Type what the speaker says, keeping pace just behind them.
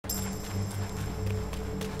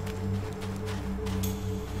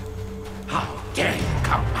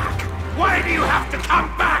Why do you have to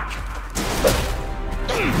come back?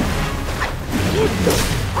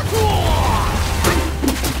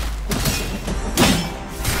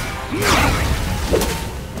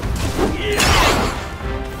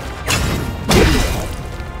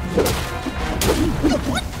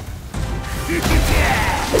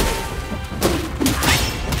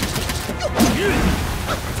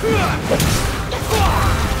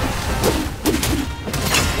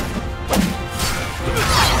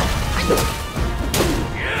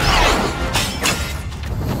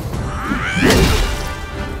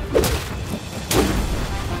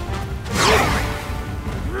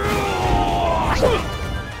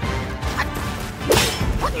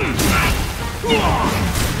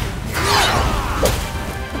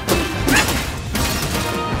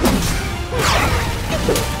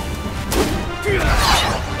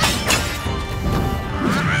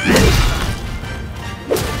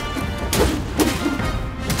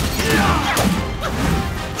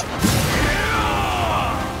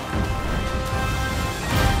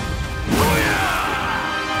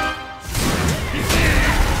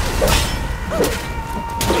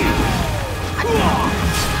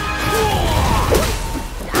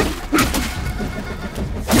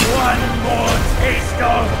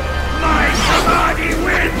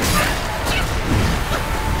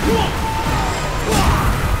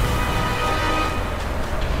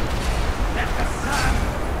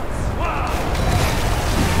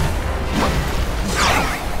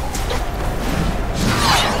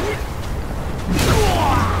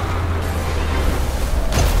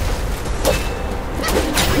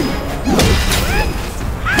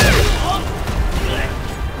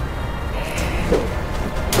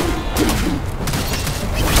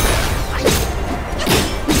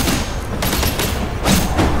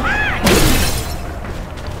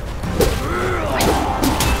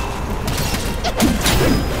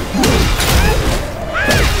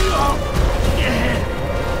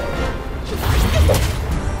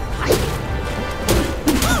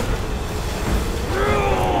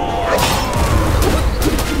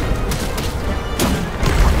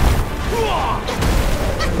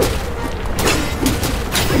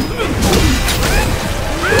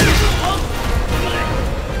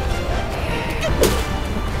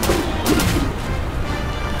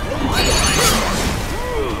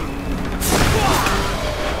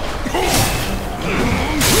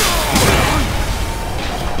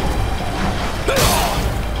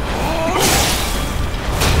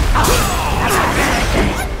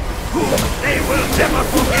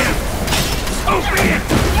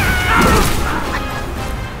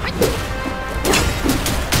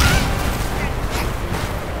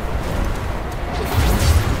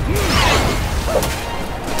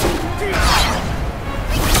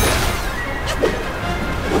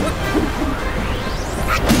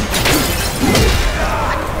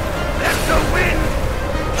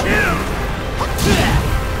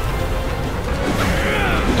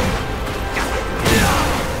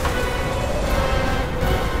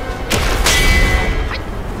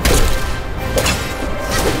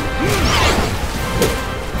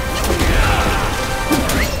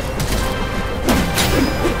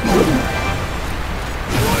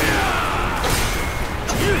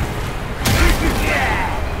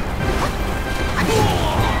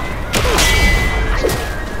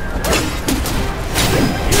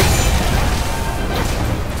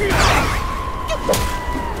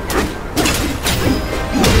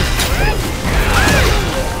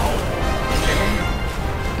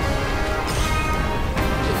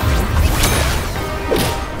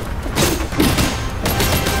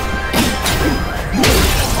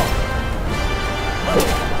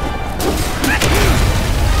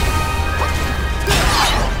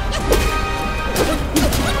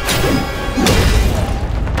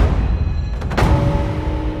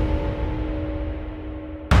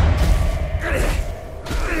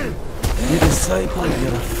 disciple,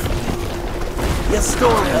 you're a fool. You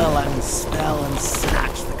stole Erlang's spell and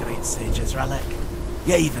snatched the great sage's relic.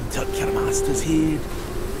 You even took your master's heed.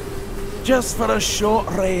 Just for a short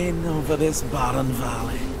reign over this barren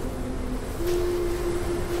valley.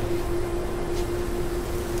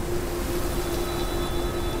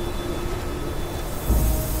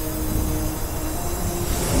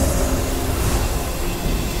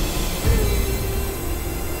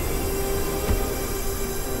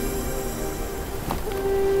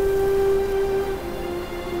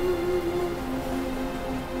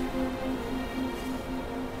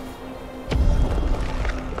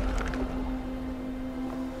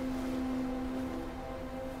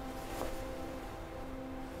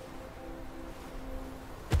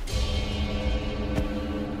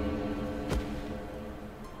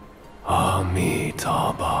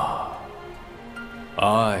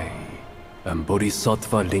 I am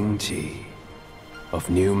Bodhisattva Lingji of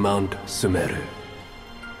New Mount Sumeru,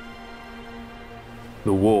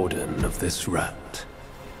 the warden of this rat.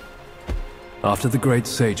 After the great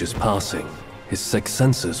sage's passing, his sixth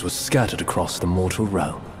senses were scattered across the mortal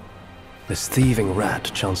realm. This thieving rat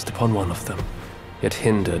chanced upon one of them, yet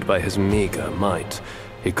hindered by his meager might,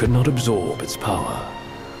 he could not absorb its power.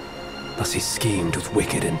 Thus he schemed with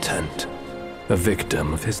wicked intent. A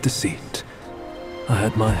victim of his deceit, I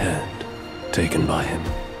had my head taken by him.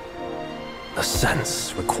 The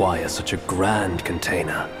sense requires such a grand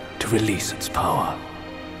container to release its power.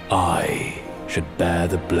 I should bear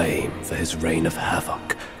the blame for his reign of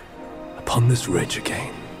havoc upon this ridge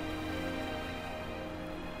again.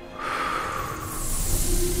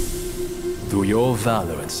 Through your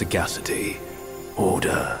valor and sagacity,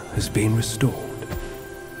 order has been restored.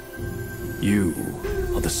 You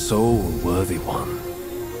are the sole worthy one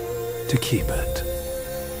to keep it.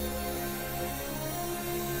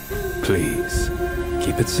 Please,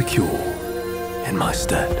 keep it secure in my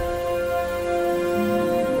stead.